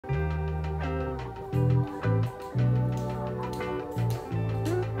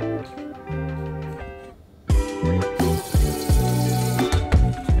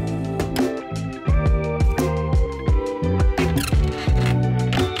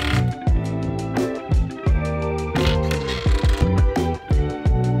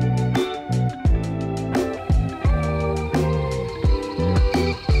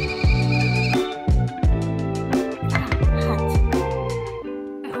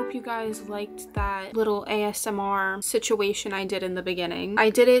hope you guys liked that little ASMR situation I did in the beginning. I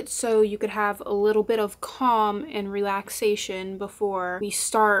did it so you could have a little bit of calm and relaxation before we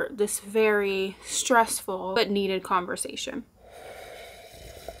start this very stressful but needed conversation.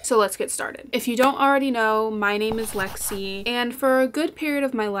 So let's get started. If you don't already know, my name is Lexy, and for a good period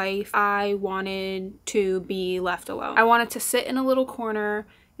of my life, I wanted to be left alone. I wanted to sit in a little corner,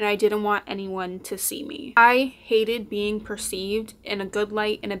 and I didn't want anyone to see me. I hated being perceived in a good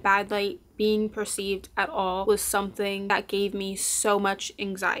light, in a bad light. Being perceived at all was something that gave me so much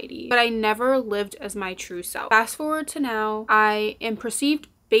anxiety, but I never lived as my true self. Fast forward to now, I am perceived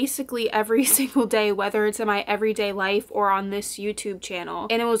basically every single day, whether it's in my everyday life or on this YouTube channel.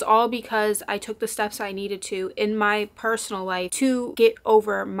 And it was all because I took the steps I needed to in my personal life to get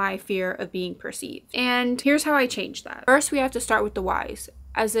over my fear of being perceived. And here's how I changed that. First, we have to start with the whys.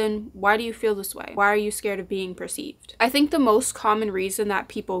 As in, why do you feel this way? Why are you scared of being perceived? I think the most common reason that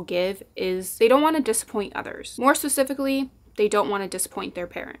people give is they don't want to disappoint others. More specifically, they don't want to disappoint their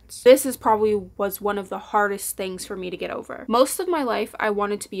parents. This was one of the hardest things for me to get over. Most of my life, I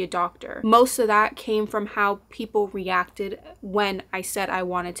wanted to be a doctor. Most of that came from how people reacted when I said I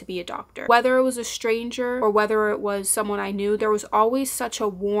wanted to be a doctor. Whether it was a stranger or whether it was someone I knew, there was always such a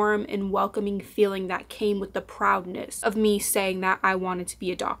warm and welcoming feeling that came with the proudness of me saying that I wanted to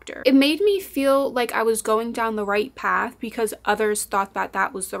be a doctor. It made me feel like I was going down the right path because others thought that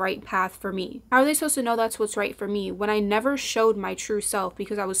that was the right path for me. How are they supposed to know that's what's right for me when I never showed my true self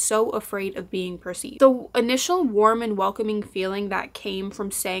because I was so afraid of being perceived? The initial warm and welcoming feeling that came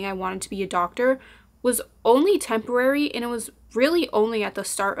from saying I wanted to be a doctor was only temporary, and it was really only at the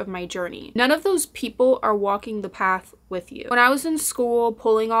start of my journey. None of those people are walking the path with you. When I was in school,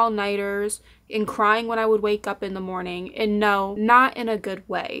 pulling all-nighters and crying when I would wake up in the morning, and no, not in a good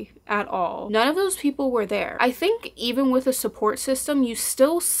way at all, none of those people were there. I think even with a support system, you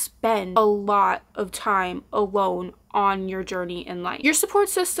still spend a lot of time alone on your journey in life. Your support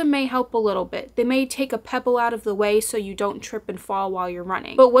system may help a little bit. They may take a pebble out of the way so you don't trip and fall while you're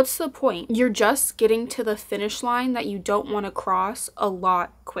running. But what's the point? You're just getting to the finish line that you don't want to cross a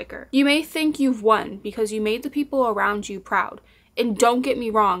lot quicker. You may think you've won because you made the people around you proud. And don't get me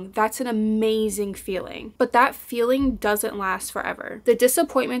wrong, that's an amazing feeling. But that feeling doesn't last forever. The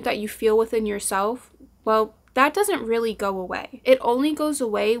disappointment that you feel within yourself, well, that doesn't really go away. It only goes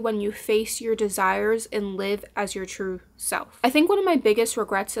away when you face your desires and live as your true self. I think one of my biggest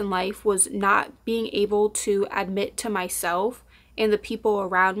regrets in life was not being able to admit to myself and the people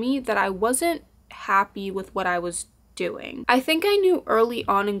around me that I wasn't happy with what I was doing. I think I knew early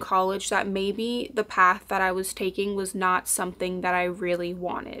on in college that maybe the path that I was taking was not something that I really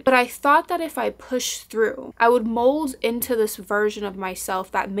wanted. But I thought that if I pushed through, I would mold into this version of myself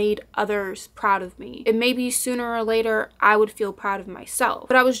that made others proud of me. And maybe sooner or later, I would feel proud of myself.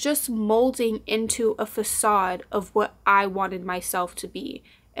 But I was just molding into a facade of what I wanted myself to be,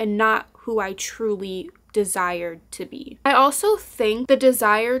 and not who I truly desired to be. I also think the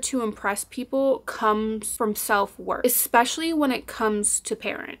desire to impress people comes from self-worth, especially when it comes to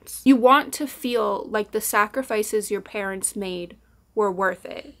parents. You want to feel like the sacrifices your parents made were worth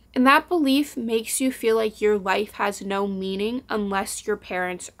it. And that belief makes you feel like your life has no meaning unless your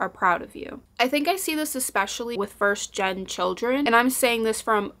parents are proud of you. I think I see this especially with first-gen children, and I'm saying this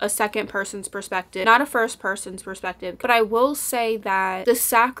from a second person's perspective, not a first person's perspective, but I will say that the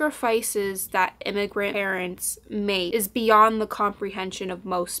sacrifices that immigrant parents make is beyond the comprehension of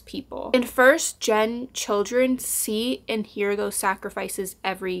most people. And first-gen children see and hear those sacrifices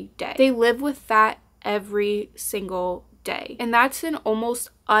every day. They live with that every single day. And that's an almost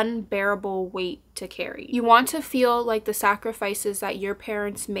unbearable weight to carry. You want to feel like the sacrifices that your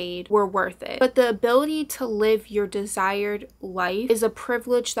parents made were worth it. But the ability to live your desired life is a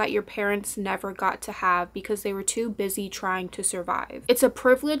privilege that your parents never got to have because they were too busy trying to survive. It's a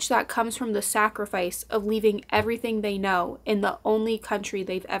privilege that comes from the sacrifice of leaving everything they know in the only country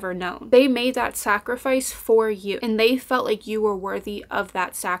they've ever known. They made that sacrifice for you, and they felt like you were worthy of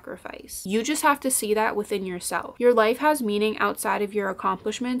that sacrifice. You just have to see that within yourself. Your life has meaning outside of your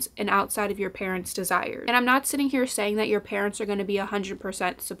accomplishments and outside of your parents' desires. And I'm not sitting here saying that your parents are going to be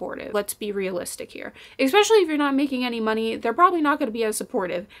 100% supportive. Let's be realistic here. Especially if you're not making any money, they're probably not going to be as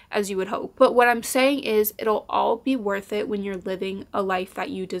supportive as you would hope. But what I'm saying is it'll all be worth it when you're living a life that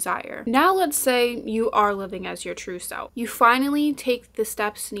you desire. Now let's say you are living as your true self. You finally take the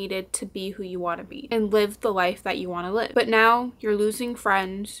steps needed to be who you want to be and live the life that you want to live. But now you're losing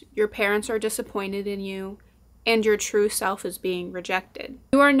friends, your parents are disappointed in you, and your true self is being rejected.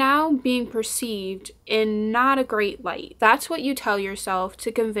 You are now being perceived in not a great light. That's what you tell yourself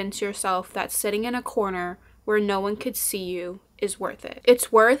to convince yourself that sitting in a corner where no one could see you is worth it.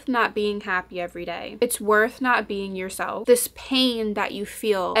 It's worth not being happy every day. It's worth not being yourself. This pain that you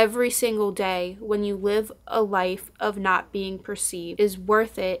feel every single day when you live a life of not being perceived is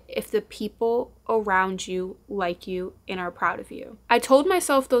worth it if the people around you like you and are proud of you. I told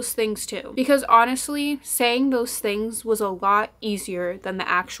myself those things too, because honestly, saying those things was a lot easier than the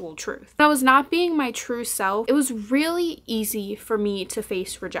actual truth. When I was not being my true self, it was really easy for me to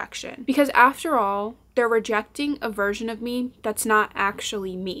face rejection, because after all, they're rejecting a version of me that's not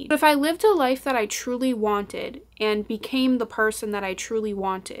actually me. But if I lived a life that I truly wanted and became the person that I truly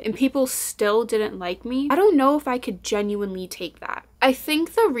wanted and people still didn't like me, I don't know if I could genuinely take that. I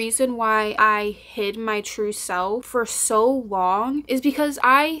think the reason why I hid my true self for so long is because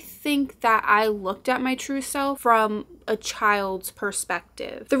I think that I looked at my true self from a child's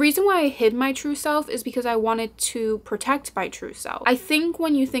perspective. The reason why I hid my true self is because I wanted to protect my true self. I think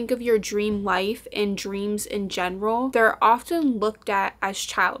when you think of your dream life and dreams in general, they're often looked at as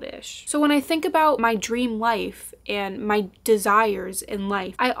childish. So when I think about my dream life and my desires in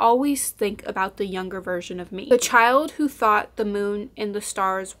life, I always think about the younger version of me. The child who thought the moon and the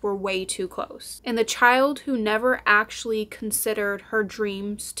stars were way too close. And the child who never actually considered her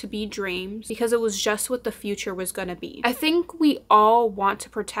dreams to be dreams because it was just what the future was going to be. I think we all want to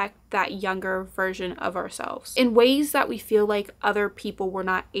protect that younger version of ourselves in ways that we feel like other people were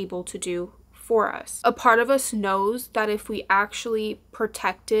not able to do for us. A part of us knows that if we actually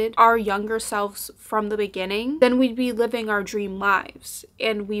protected our younger selves from the beginning, then we'd be living our dream lives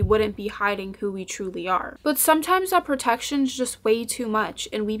and we wouldn't be hiding who we truly are. But sometimes that protection's just way too much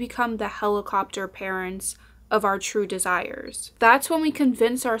and we become the helicopter parents of our true desires. That's when we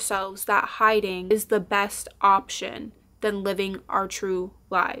convince ourselves that hiding is the best option than living our true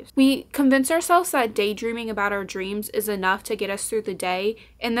lives. We convince ourselves that daydreaming about our dreams is enough to get us through the day,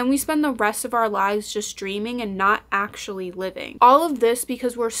 and then we spend the rest of our lives just dreaming and not actually living. All of this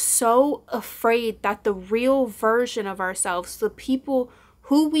because we're so afraid that the real version of ourselves, the people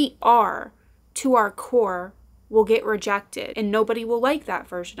who we are to our core, will get rejected and nobody will like that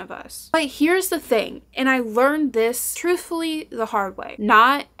version of us. But here's the thing, and I learned this truthfully the hard way.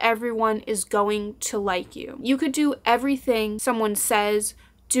 Not everyone is going to like you. You could do everything someone says,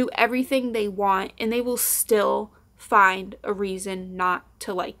 do everything they want, and they will still find a reason not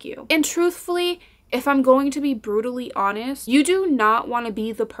to like you. And truthfully, if I'm going to be brutally honest, you do not want to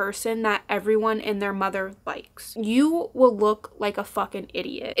be the person that everyone and their mother likes. You will look like a fucking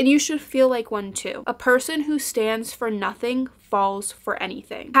idiot. And you should feel like one too. A person who stands for nothing falls for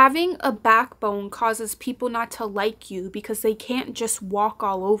anything. Having a backbone causes people not to like you because they can't just walk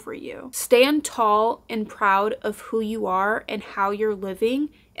all over you. Stand tall and proud of who you are and how you're living,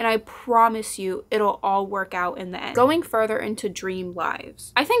 and I promise you it'll all work out in the end. Going further into dream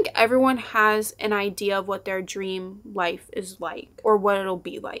lives. I think everyone has an idea of what their dream life is like or what it'll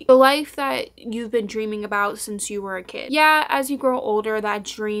be like. The life that you've been dreaming about since you were a kid. Yeah, as you grow older, that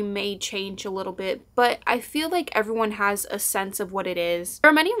dream may change a little bit, but I feel like everyone has a sense of what it is. There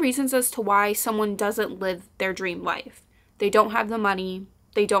are many reasons as to why someone doesn't live their dream life. They don't have the money,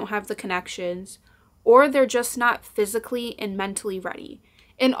 they don't have the connections, or they're just not physically and mentally ready.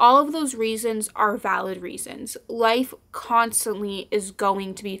 And all of those reasons are valid reasons. Life constantly is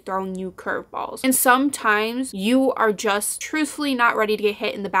going to be throwing you curveballs. And sometimes you are just truthfully not ready to get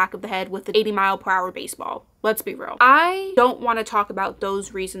hit in the back of the head with an 80-mile-per-hour baseball. Let's be real. I don't want to talk about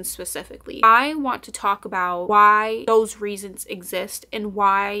those reasons specifically. I want to talk about why those reasons exist and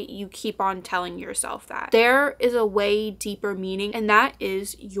why you keep on telling yourself that. There is a way deeper meaning, and that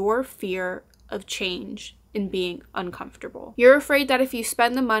is your fear of change in being uncomfortable. You're afraid that if you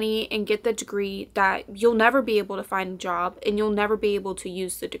spend the money and get the degree that you'll never be able to find a job and you'll never be able to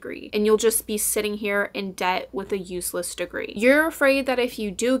use the degree and you'll just be sitting here in debt with a useless degree. You're afraid that if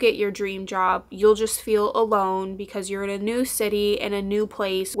you do get your dream job, you'll just feel alone because you're in a new city and a new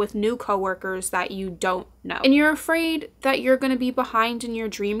place with new coworkers that you don't know. And you're afraid that you're going to be behind in your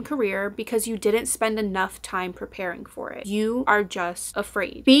dream career because you didn't spend enough time preparing for it. You are just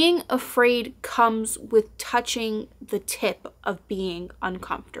afraid. Being afraid comes with touching the tip of being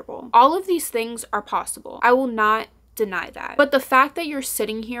uncomfortable. All of these things are possible. I will not deny that. But the fact that you're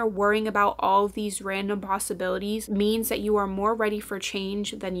sitting here worrying about all of these random possibilities means that you are more ready for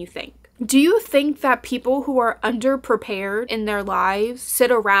change than you think. Do you think that people who are underprepared in their lives sit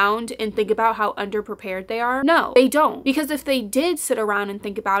around and think about how underprepared they are? No, they don't. Because if they did sit around and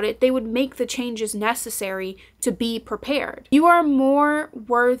think about it, they would make the changes necessary to be prepared. You are more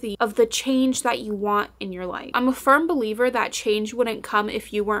worthy of the change that you want in your life. I'm a firm believer that change wouldn't come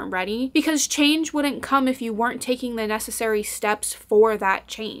if you weren't ready, because change wouldn't come if you weren't taking the necessary steps for that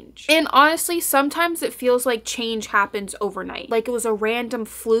change. And honestly, sometimes it feels like change happens overnight. Like it was a random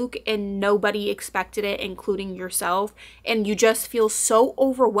fluke and nobody expected it, including yourself, and you just feel so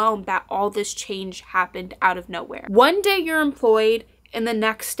overwhelmed that all this change happened out of nowhere. One day you're employed, and the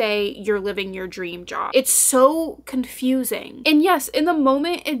next day you're living your dream job. It's so confusing. And yes, in the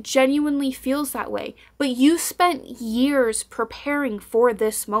moment, it genuinely feels that way, but you spent years preparing for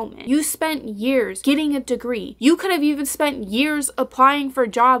this moment. You spent years getting a degree. You could have even spent years applying for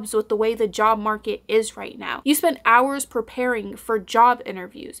jobs with the way the job market is right now. You spent hours preparing for job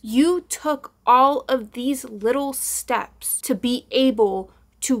interviews. You took all of these little steps to be able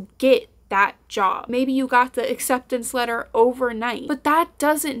to get that job. Maybe you got the acceptance letter overnight, but that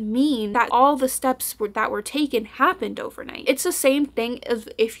doesn't mean that all the steps that were taken happened overnight. It's the same thing as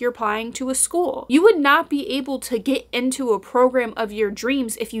if you're applying to a school. You would not be able to get into a program of your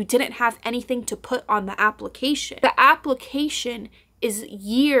dreams if you didn't have anything to put on the application. The application is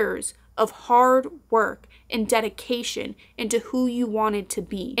years of hard work and dedication into who you wanted to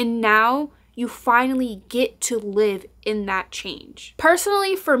be. And now you finally get to live in that change.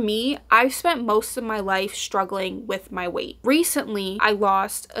 Personally, for me, I've spent most of my life struggling with my weight. Recently, I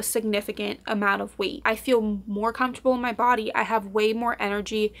lost a significant amount of weight. I feel more comfortable in my body. I have way more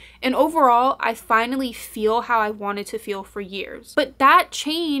energy. And overall, I finally feel how I wanted to feel for years. But that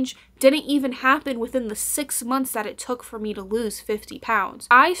change didn't even happen within the 6 months that it took for me to lose 50 pounds.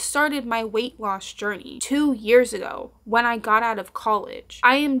 I started my weight loss journey 2 years ago when I got out of college.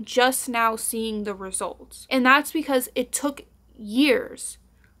 I am just now seeing the results. And that's because it took years,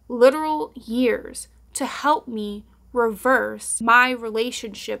 literal years, to help me reverse my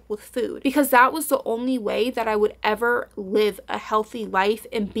relationship with food, because that was the only way that I would ever live a healthy life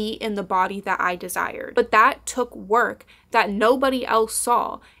and be in the body that I desired. But that took work that nobody else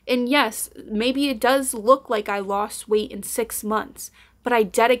saw. And yes, maybe it does look like I lost weight in 6 months, but I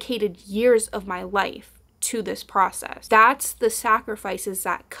dedicated years of my life to this process. That's the sacrifices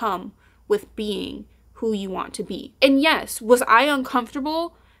that come with being who you want to be. And yes, was I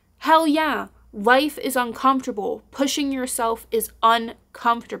uncomfortable? Hell yeah. Life is uncomfortable. Pushing yourself is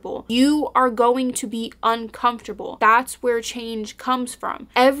uncomfortable. You are going to be uncomfortable. That's where change comes from.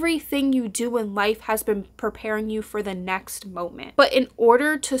 Everything you do in life has been preparing you for the next moment. But in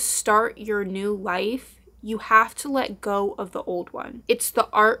order to start your new life, you have to let go of the old one. It's the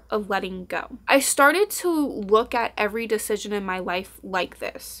art of letting go. I started to look at every decision in my life like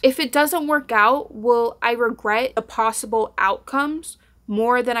this. If it doesn't work out, will I regret the possible outcomes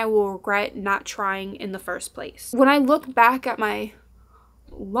more than I will regret not trying in the first place? When I look back at my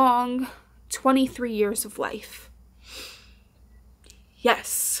long 23 years of life,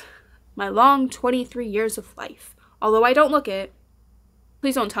 yes, my long 23 years of life, although I don't look it,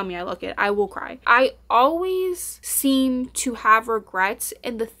 please don't tell me I look it, I will cry. I always seem to have regrets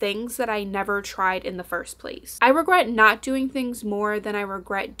in the things that I never tried in the first place. I regret not doing things more than I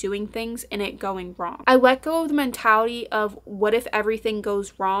regret doing things and it going wrong. I let go of the mentality of what if everything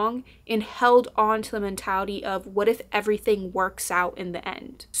goes wrong and held on to the mentality of what if everything works out in the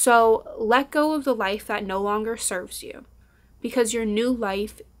end. So let go of the life that no longer serves you, because your new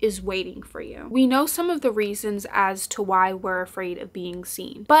life is waiting for you. We know some of the reasons as to why we're afraid of being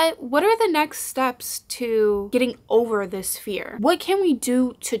seen, but what are the next steps to getting over this fear? What can we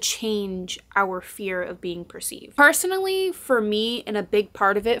do to change our fear of being perceived? Personally, for me, and a big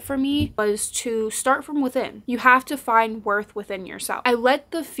part of it for me, was to start from within. You have to find worth within yourself. I let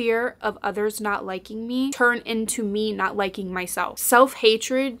the fear of others not liking me turn into me not liking myself.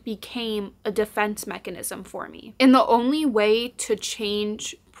 Self-hatred became a defense mechanism for me. And the only way to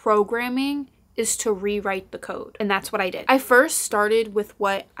change programming is to rewrite the code. And that's what I did. I first started with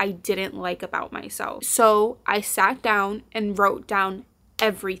what I didn't like about myself. So I sat down and wrote down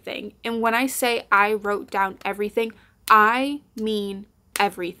everything. And when I say I wrote down everything, I mean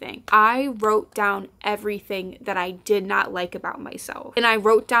everything. I wrote down everything that I did not like about myself. And I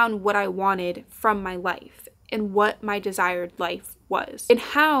wrote down what I wanted from my life and what my desired life was, and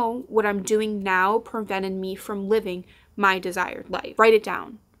how what I'm doing now prevented me from living my desired life. Write it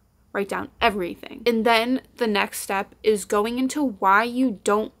down. Write down everything. And then the next step is going into why you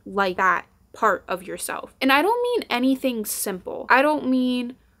don't like that part of yourself. And I don't mean anything simple. I don't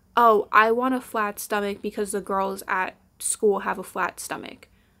mean, oh, I want a flat stomach because the girls at school have a flat stomach.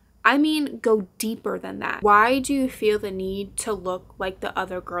 I mean, go deeper than that. Why do you feel the need to look like the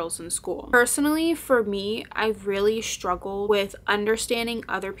other girls in school? Personally, for me, I've really struggled with understanding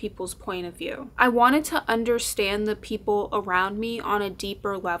other people's point of view. I wanted to understand the people around me on a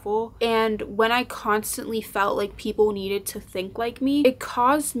deeper level, and when I constantly felt like people needed to think like me, it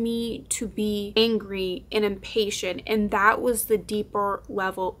caused me to be angry and impatient, and that was the deeper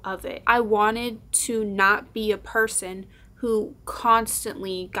level of it. I wanted to not be a person who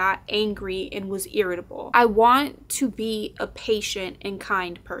constantly got angry and was irritable. I want to be a patient and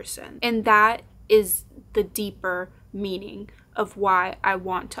kind person. And that is the deeper meaning of why I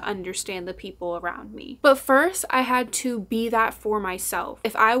want to understand the people around me. But first, I had to be that for myself.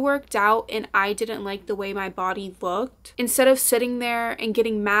 If I worked out and I didn't like the way my body looked, instead of sitting there and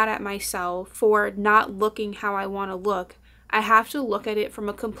getting mad at myself for not looking how I want to look, I have to look at it from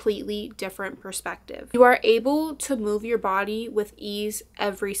a completely different perspective. You are able to move your body with ease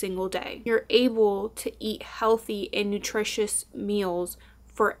every single day. You're able to eat healthy and nutritious meals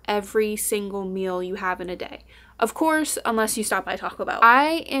for every single meal you have in a day. Of course, unless you stop by Taco Bell.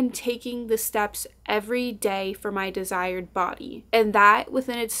 I am taking the steps every day for my desired body, and that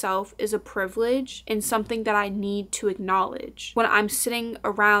within itself is a privilege and something that I need to acknowledge when I'm sitting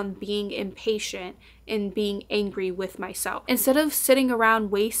around being impatient and being angry with myself. Instead of sitting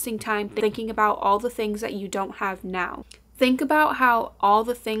around wasting time thinking about all the things that you don't have now, think about how all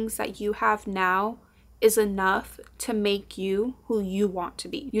the things that you have now is enough to make you who you want to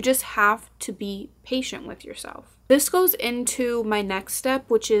be. You just have to be patient with yourself. This goes into my next step,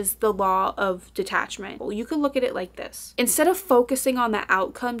 which is the law of detachment. Well, you could look at it like this. Instead of focusing on the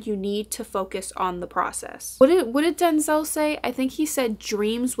outcome, you need to focus on the process. What did Denzel say? I think he said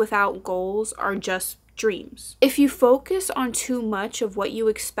dreams without goals are just dreams. If you focus on too much of what you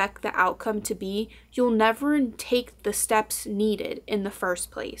expect the outcome to be, you'll never take the steps needed in the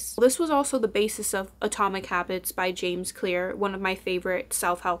first place. This was also the basis of Atomic Habits by James Clear, one of my favorite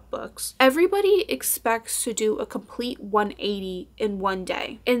self-help books. Everybody expects to do a complete 180 in one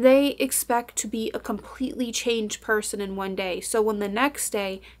day, and they expect to be a completely changed person in one day. So when the next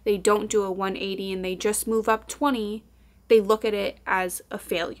day they don't do a 180 and they just move up 20, they look at it as a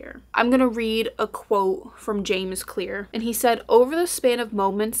failure. I'm gonna read a quote from James Clear, and he said, "Over the span of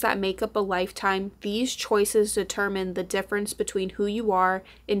moments that make up a lifetime, these choices determine the difference between who you are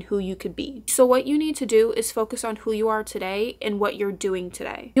and who you could be." So what you need to do is focus on who you are today and what you're doing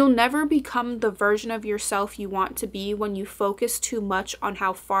today. You'll never become the version of yourself you want to be when you focus too much on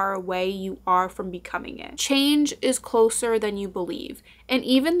how far away you are from becoming it. Change is closer than you believe, and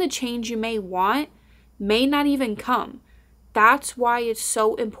even the change you may want may not even come. That's why it's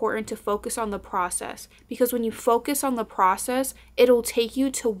so important to focus on the process, because when you focus on the process, it'll take you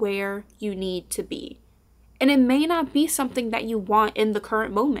to where you need to be. And it may not be something that you want in the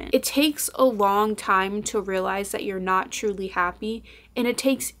current moment. It takes a long time to realize that you're not truly happy, and it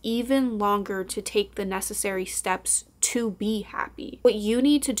takes even longer to take the necessary steps to be happy. What you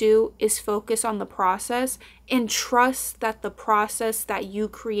need to do is focus on the process and trust that the process that you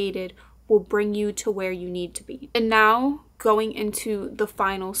created will bring you to where you need to be. And now, going into the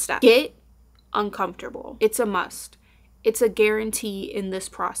final step. Get uncomfortable. It's a must. It's a guarantee in this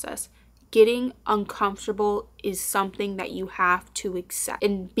process. Getting uncomfortable is something that you have to accept.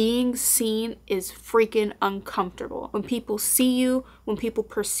 And being seen is freaking uncomfortable. When people see you, when people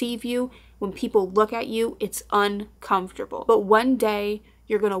perceive you, when people look at you, it's uncomfortable. But one day,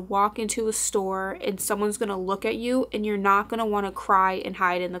 you're going to walk into a store and someone's going to look at you and you're not going to want to cry and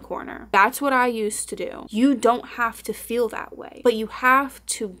hide in the corner. That's what I used to do. You don't have to feel that way, but you have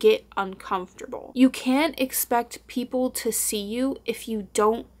to get uncomfortable. You can't expect people to see you if you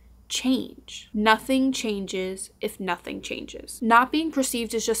don't change. Nothing changes if nothing changes. Not being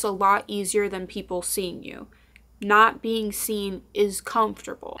perceived is just a lot easier than people seeing you. Not being seen is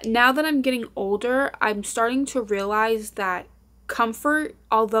comfortable. Now that I'm getting older, I'm starting to realize that comfort,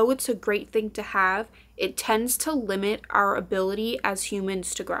 although it's a great thing to have, it tends to limit our ability as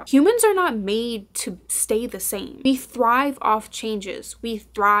humans to grow. Humans are not made to stay the same. We thrive off changes. We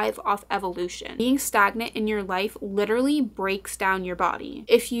thrive off evolution. Being stagnant in your life literally breaks down your body.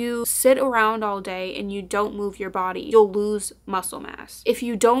 If you sit around all day and you don't move your body, you'll lose muscle mass. If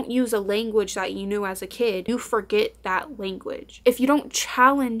you don't use a language that you knew as a kid, you forget that language. If you don't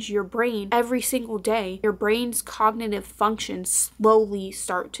challenge your brain every single day, your brain's cognitive functions slowly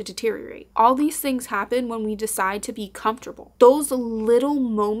start to deteriorate. All these things happen when we decide to be comfortable. Those little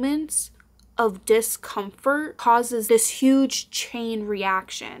moments of discomfort causes this huge chain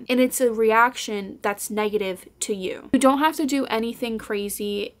reaction, and it's a reaction that's negative to you. You don't have to do anything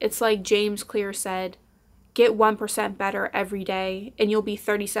crazy. It's like James Clear said, Get 1% better every day and you'll be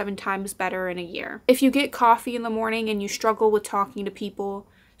 37 times better in a year. If you get coffee in the morning and you struggle with talking to people,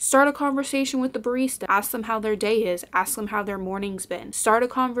 start a conversation with the barista. Ask them how their day is. Ask them how their morning's been. Start a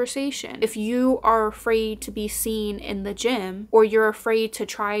conversation. If you are afraid to be seen in the gym or you're afraid to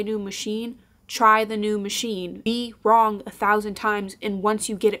try a new machine, try the new machine. Be wrong 1,000 times, and once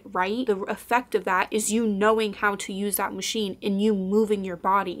you get it right, the effect of that is you knowing how to use that machine and you moving your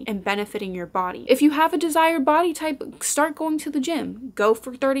body and benefiting your body. If you have a desired body type, start going to the gym. Go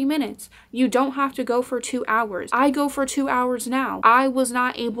for 30 minutes. You don't have to go for 2 hours. I go for 2 hours now. I was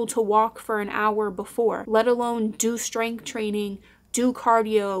not able to walk for an hour before, let alone do strength training, do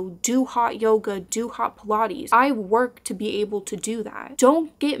cardio, do hot yoga, do hot Pilates. I work to be able to do that.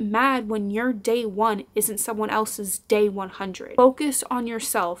 Don't get mad when your day 1 isn't someone else's day 100. Focus on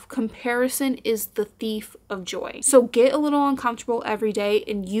yourself. Comparison is the thief of joy. So get a little uncomfortable every day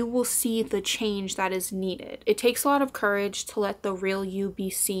and you will see the change that is needed. It takes a lot of courage to let the real you be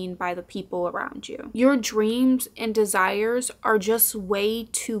seen by the people around you. Your dreams and desires are just way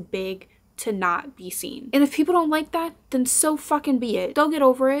too big to not be seen. And if people don't like that, then so fucking be it. They'll get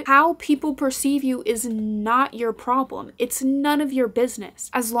over it. How people perceive you is not your problem. It's none of your business.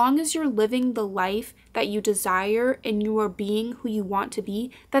 As long as you're living the life that you desire and you are being who you want to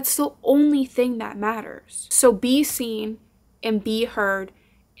be, that's the only thing that matters. So be seen and be heard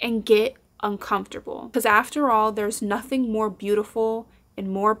and get uncomfortable. Because after all, there's nothing more beautiful and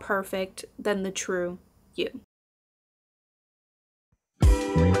more perfect than the true you.